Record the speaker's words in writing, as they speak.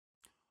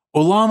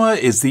Ollama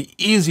is the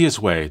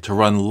easiest way to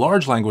run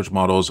large language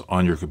models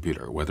on your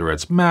computer, whether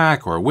it's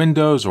Mac or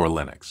Windows or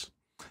Linux.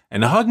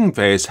 And Hugging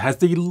Face has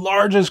the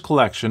largest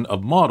collection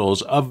of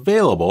models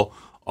available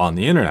on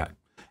the internet.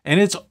 And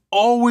it's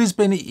always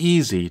been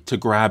easy to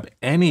grab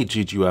any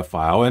GGUF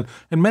file and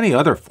many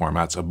other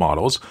formats of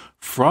models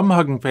from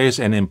Hugging Face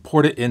and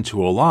import it into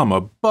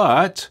Ollama,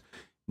 but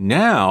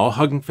now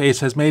Hugging Face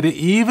has made it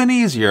even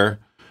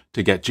easier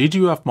to get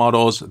GGUF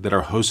models that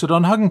are hosted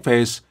on Hugging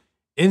Face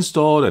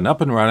installed and up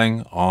and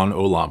running on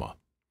Ollama.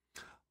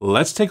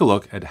 Let's take a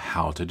look at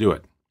how to do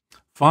it.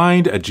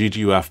 Find a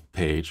GGUF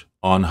page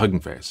on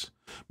Hugging Face.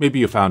 Maybe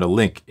you found a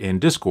link in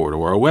Discord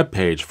or a web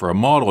page for a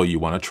model you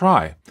want to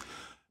try.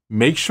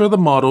 Make sure the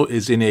model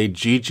is in a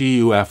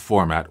GGUF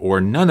format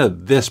or none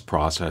of this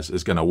process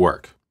is going to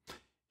work.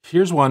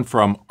 Here's one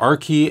from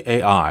Archie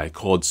AI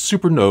called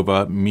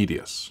Supernova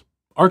Medius.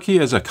 Archie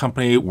is a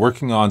company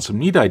working on some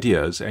neat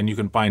ideas, and you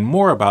can find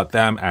more about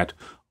them at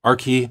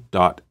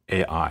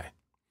archie.ai.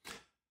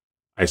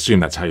 I assume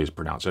that's how you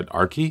pronounce it.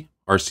 Archie?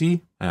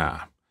 RC?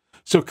 Ah.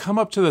 So come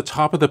up to the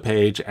top of the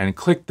page and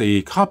click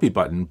the copy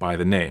button by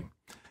the name.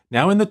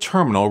 Now in the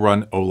terminal,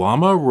 run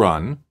Ollama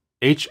run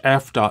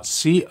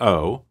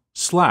hf.co/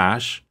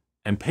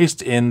 and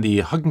paste in the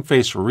Hugging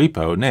Face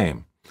repo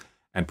name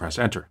and press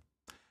enter.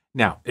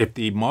 Now, if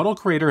the model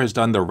creator has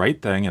done the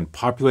right thing and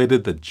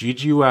populated the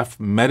GGUF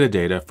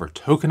metadata for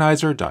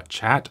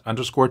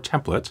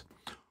tokenizer.chat_template,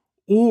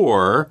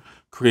 or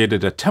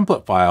created a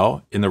template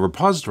file in the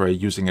repository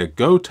using a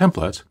Go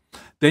template,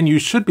 then you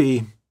should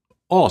be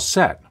all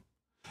set.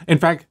 In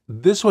fact,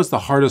 this was the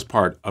hardest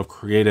part of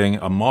creating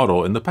a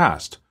model in the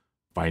past,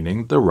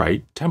 finding the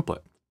right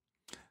template.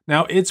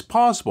 Now, it's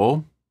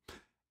possible,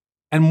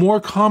 and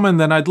more common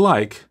than I'd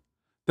like,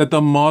 that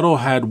the model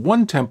had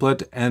one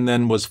template and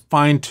then was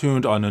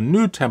fine-tuned on a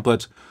new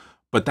template,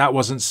 but that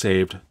wasn't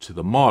saved to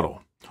the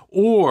model.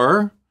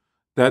 Or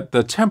that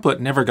the template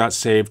never got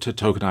saved to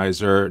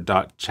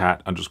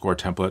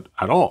tokenizer.chat_template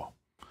at all.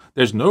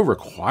 There's no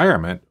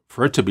requirement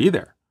for it to be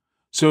there.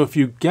 So if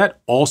you get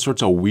all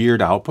sorts of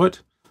weird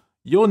output,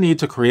 you'll need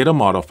to create a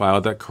model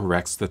file that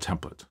corrects the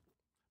template.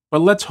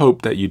 But let's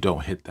hope that you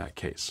don't hit that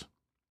case.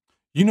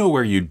 You know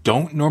where you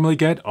don't normally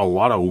get a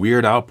lot of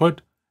weird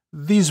output?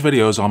 These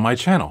videos on my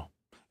channel.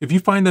 If you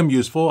find them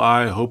useful,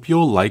 I hope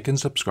you'll like and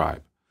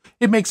subscribe.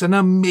 It makes an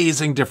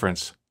amazing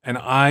difference, and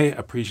I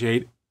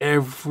appreciate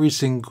every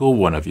single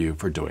one of you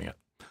for doing it.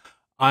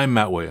 I'm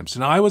Matt Williams,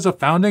 and I was a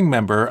founding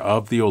member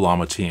of the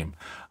Ollama team.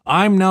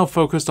 I'm now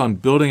focused on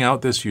building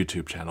out this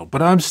YouTube channel,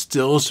 but I'm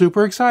still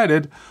super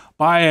excited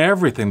by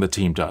everything the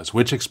team does,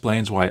 which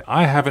explains why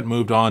I haven't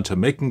moved on to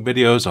making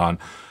videos on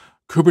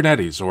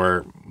Kubernetes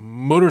or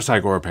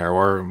motorcycle repair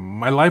or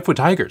my life with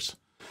tigers.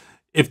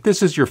 If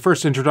this is your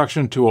first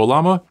introduction to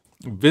Ollama,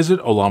 visit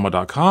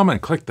ollama.com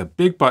and click the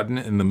big button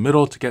in the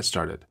middle to get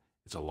started.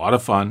 It's a lot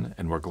of fun,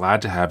 and we're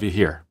glad to have you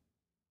here.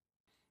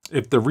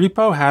 If the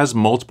repo has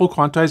multiple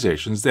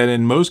quantizations, then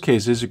in most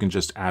cases you can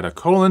just add a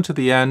colon to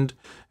the end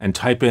and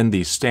type in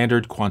the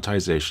standard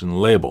quantization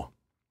label.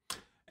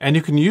 And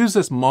you can use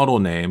this model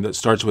name that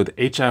starts with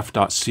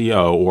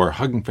hf.co or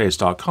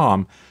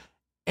huggingface.com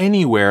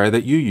anywhere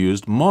that you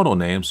used model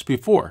names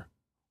before.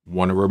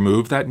 Want to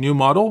remove that new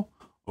model?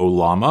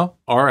 Ollama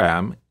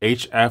rm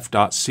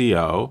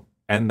hf.co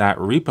and that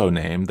repo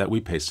name that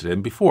we pasted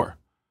in before.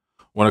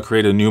 Want to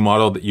create a new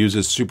model that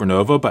uses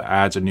Supernova but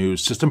adds a new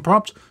system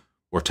prompt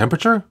or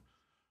temperature?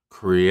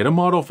 Create a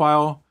model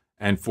file,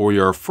 and for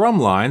your from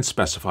line,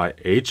 specify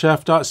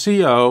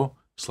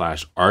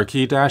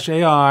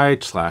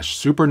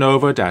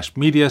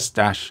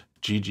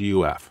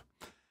hf.co/archie-ai/supernova-medius-gguf,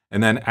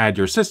 and then add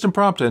your system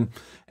prompt and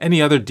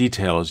any other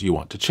details you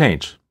want to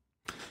change.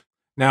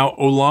 Now,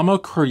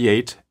 Ollama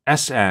create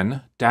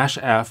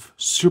sn-f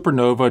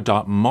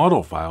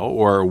supernova.modelfile,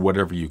 or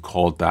whatever you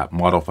called that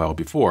model file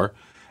before,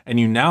 and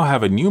you now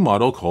have a new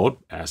model called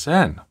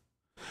sn.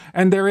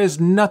 And there is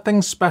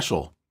nothing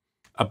special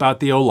about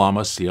the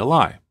Ollama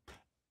CLI.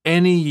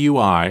 Any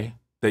UI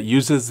that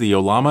uses the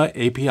Ollama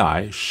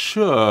API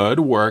should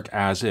work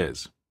as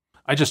is.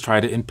 I just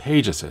tried it in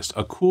Page Assist,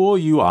 a cool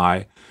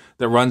UI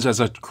that runs as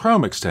a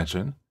Chrome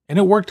extension, and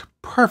it worked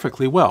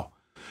perfectly well.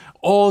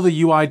 All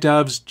the UI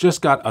devs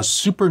just got a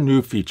super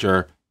new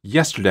feature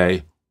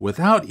yesterday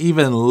without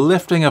even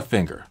lifting a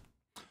finger.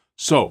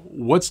 So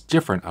what's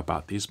different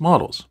about these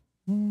models?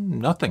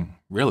 Nothing,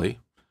 really.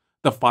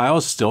 The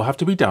files still have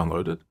to be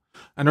downloaded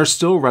and are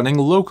still running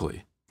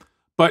locally.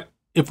 But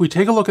if we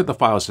take a look at the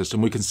file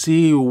system, we can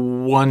see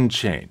one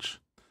change.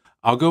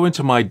 I'll go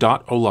into my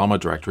 .ollama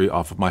directory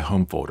off of my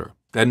home folder,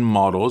 then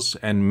models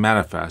and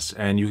manifests,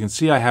 and you can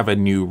see I have a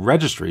new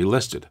registry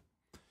listed.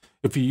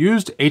 If you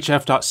used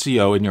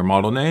hf.co in your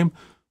model name,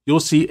 you'll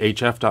see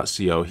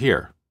hf.co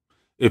here.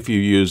 If you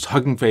used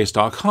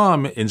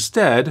huggingface.com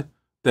instead,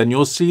 then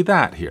you'll see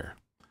that here.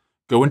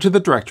 Go into the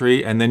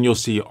directory and then you'll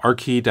see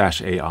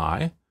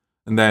archie-ai,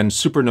 and then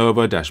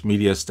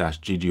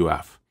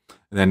supernova-medius-gguf.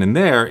 And then in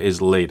there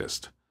is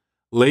latest.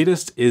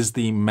 Latest is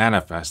the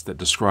manifest that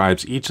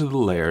describes each of the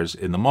layers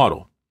in the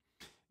model.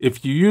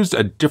 If you used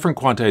a different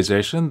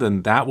quantization,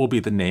 then that will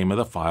be the name of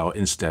the file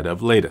instead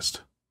of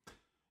latest.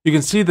 You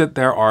can see that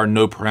there are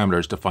no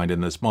parameters defined in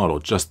this model,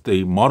 just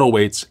the model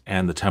weights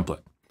and the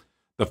template.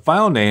 The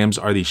file names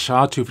are the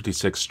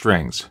SHA-256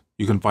 strings.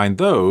 You can find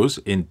those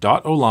in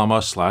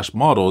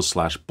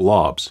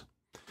 .ollama/models/blobs.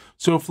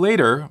 So if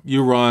later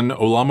you run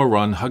Ollama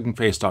run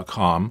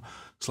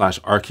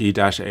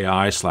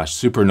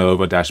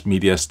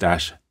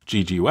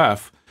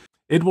huggingface.com/archi-ai/supernova-medius-gguf,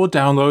 it will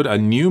download a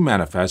new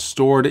manifest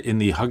stored in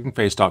the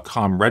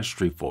huggingface.com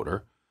registry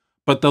folder,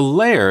 but the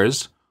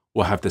layers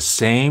will have the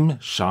same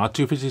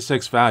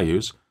SHA-256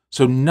 values,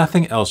 so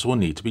nothing else will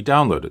need to be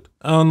downloaded,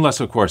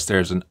 unless of course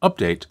there's an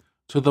update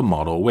to the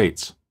model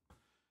weights.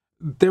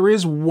 There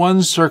is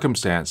one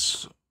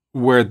circumstance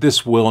where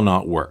this will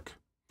not work.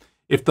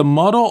 If the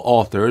model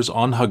authors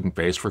on Hugging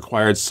Face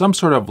required some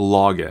sort of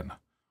login,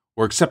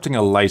 or accepting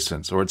a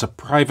license, or it's a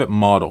private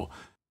model,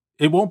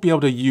 it won't be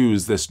able to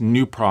use this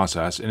new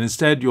process, and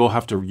instead you'll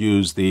have to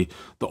use the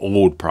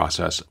old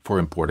process for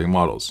importing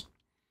models.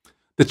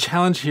 The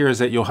challenge here is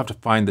that you'll have to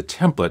find the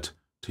template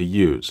to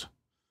use.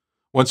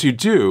 Once you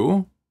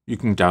do, you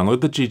can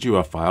download the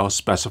GGUF file,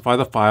 specify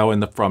the file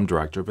in the from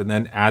directive, and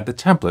then add the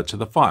template to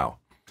the file.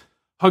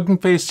 Hugging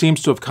Face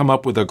seems to have come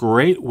up with a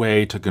great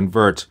way to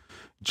convert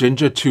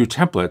Jinja 2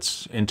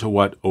 templates into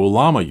what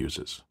Ollama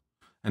uses.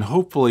 And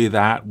hopefully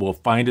that will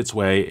find its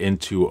way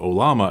into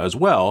Ollama as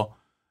well,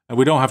 and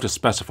we don't have to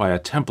specify a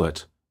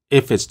template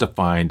if it's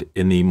defined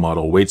in the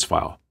model weights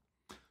file.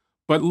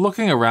 But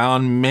looking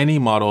around, many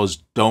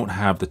models don't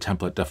have the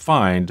template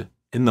defined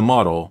in the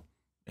model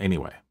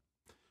anyway.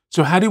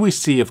 So how do we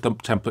see if the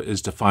template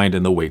is defined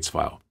in the weights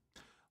file?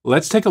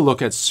 Let's take a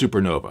look at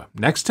Supernova.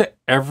 Next to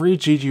every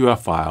GGUF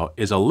file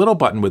is a little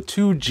button with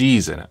 2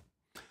 G's in it.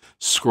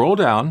 Scroll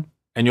down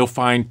and you'll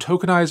find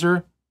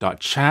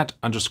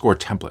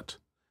tokenizer.chat_template.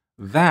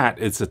 That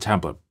is the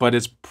template, but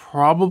it's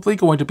probably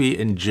going to be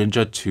in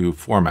Jinja 2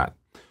 format,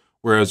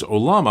 whereas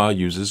Ollama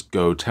uses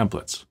Go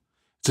templates.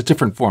 It's a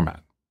different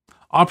format.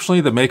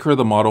 Optionally, the maker of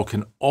the model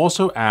can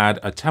also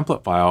add a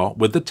template file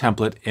with the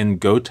template in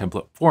Go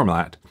template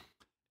format,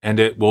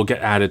 and it will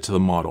get added to the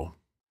model.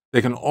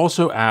 They can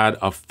also add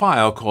a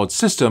file called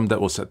system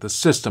that will set the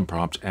system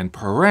prompt, and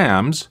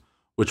params,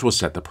 which will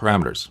set the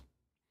parameters.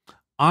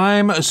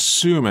 I'm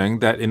assuming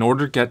that in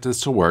order to get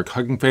this to work,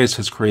 Hugging Face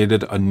has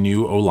created a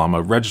new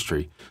Ollama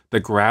registry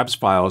that grabs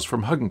files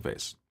from Hugging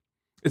Face.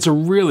 It's a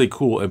really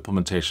cool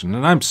implementation,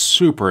 and I'm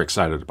super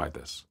excited about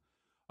this.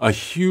 A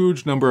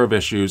huge number of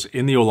issues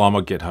in the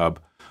Ollama GitHub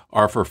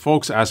are for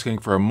folks asking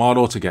for a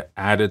model to get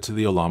added to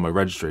the Ollama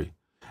registry,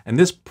 and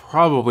this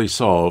probably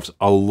solves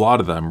a lot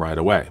of them right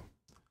away.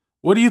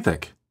 What do you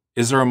think?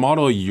 Is there a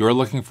model you're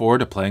looking forward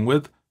to playing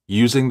with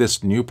using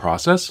this new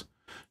process?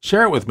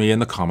 Share it with me in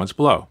the comments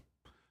below.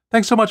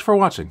 Thanks so much for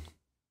watching.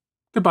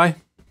 Goodbye.